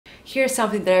Here's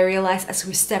something that I realized as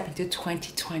we step into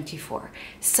 2024.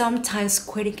 Sometimes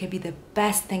quitting can be the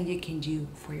best thing you can do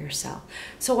for yourself.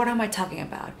 So what am I talking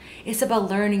about? It's about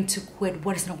learning to quit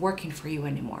what is not working for you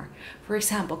anymore. For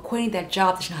example, quitting that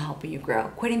job that's not helping you grow,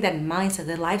 quitting that mindset,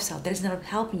 that lifestyle that is not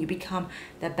helping you become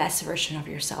the best version of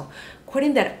yourself,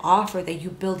 quitting that offer that you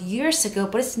built years ago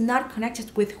but it's not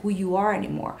connected with who you are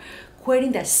anymore,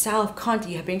 quitting that style of content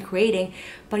you have been creating,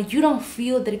 but you don't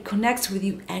feel that it connects with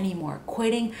you anymore.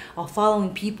 Quitting or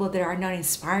following people that are not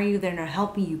inspiring you, that are not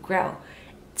helping you grow.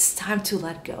 It's time to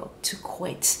let go, to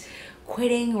quit.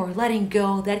 Quitting or letting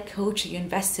go that coach that you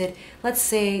invested, let's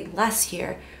say last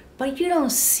year, but you don't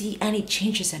see any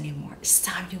changes anymore. It's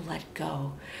time you let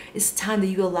go. It's time that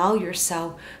you allow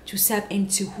yourself to step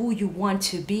into who you want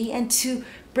to be and to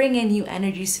bring in new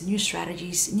energies, new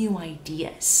strategies, new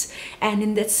ideas. And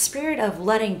in that spirit of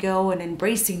letting go and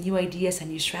embracing new ideas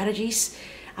and new strategies,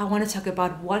 I want to talk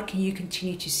about what can you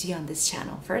continue to see on this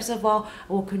channel. First of all,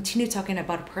 I will continue talking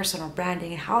about personal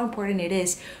branding and how important it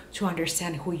is to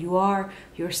understand who you are,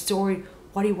 your story,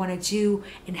 what do you want to do,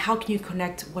 and how can you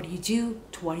connect what you do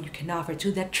to what you can offer,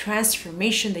 to that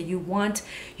transformation that you want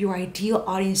your ideal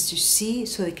audience to see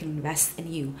so they can invest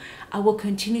in you. I will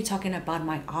continue talking about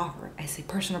my offer as a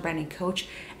personal branding coach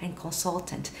and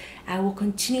consultant. I will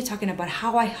continue talking about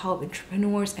how I help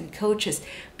entrepreneurs and coaches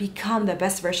become the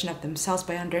best version of themselves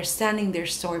by understanding their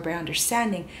story, by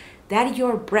understanding that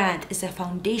your brand is the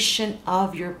foundation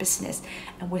of your business.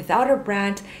 And without a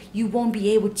brand, you won't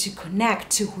be able to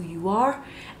connect to who you are,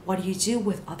 what you do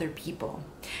with other people.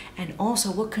 And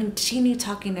also, we'll continue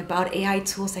talking about AI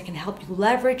tools that can help you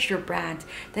leverage your brand,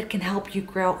 that can help you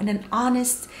grow in an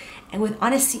honest and with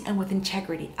honesty and with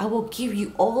integrity. I will give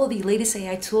you all the latest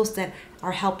AI tools that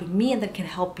are helping me and that can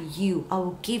help you. I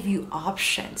will give you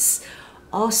options.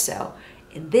 Also,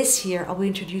 in this year, I'll be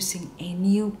introducing a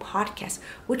new podcast,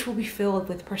 which will be filled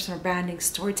with personal branding,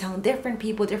 storytelling, different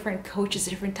people, different coaches,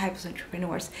 different types of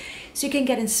entrepreneurs. So you can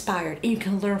get inspired and you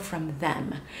can learn from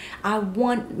them. I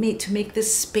want to make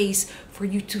this space for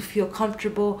you to feel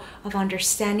comfortable of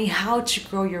understanding how to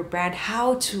grow your brand,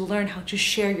 how to learn how to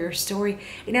share your story.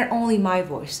 And not only my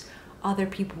voice, other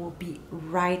people will be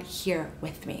right here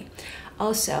with me.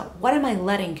 Also, what am I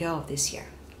letting go of this year?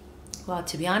 Well,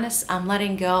 to be honest, I'm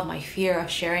letting go of my fear of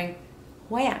sharing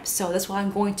who I am. So that's why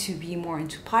I'm going to be more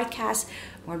into podcasts,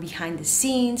 more behind the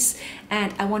scenes,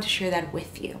 and I want to share that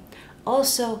with you.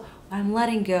 Also, what I'm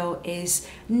letting go is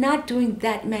not doing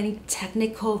that many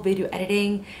technical video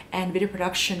editing and video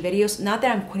production videos. Not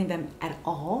that I'm quitting them at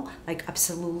all, like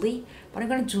absolutely, but I'm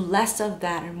going to do less of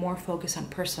that and more focus on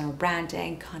personal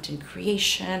branding, content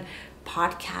creation,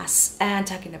 podcasts, and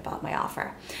talking about my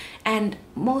offer. And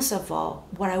most of all,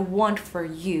 what I want for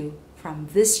you from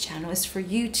this channel is for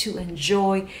you to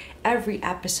enjoy every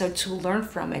episode, to learn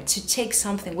from it, to take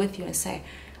something with you and say,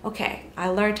 okay, I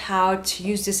learned how to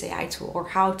use this AI tool, or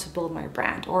how to build my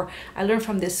brand, or I learned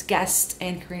from this guest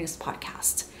in Karina's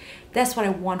podcast. That's what I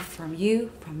want from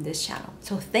you from this channel.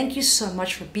 So thank you so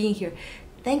much for being here.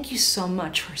 Thank you so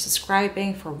much for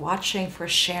subscribing, for watching, for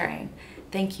sharing.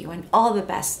 Thank you, and all the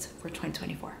best for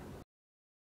 2024.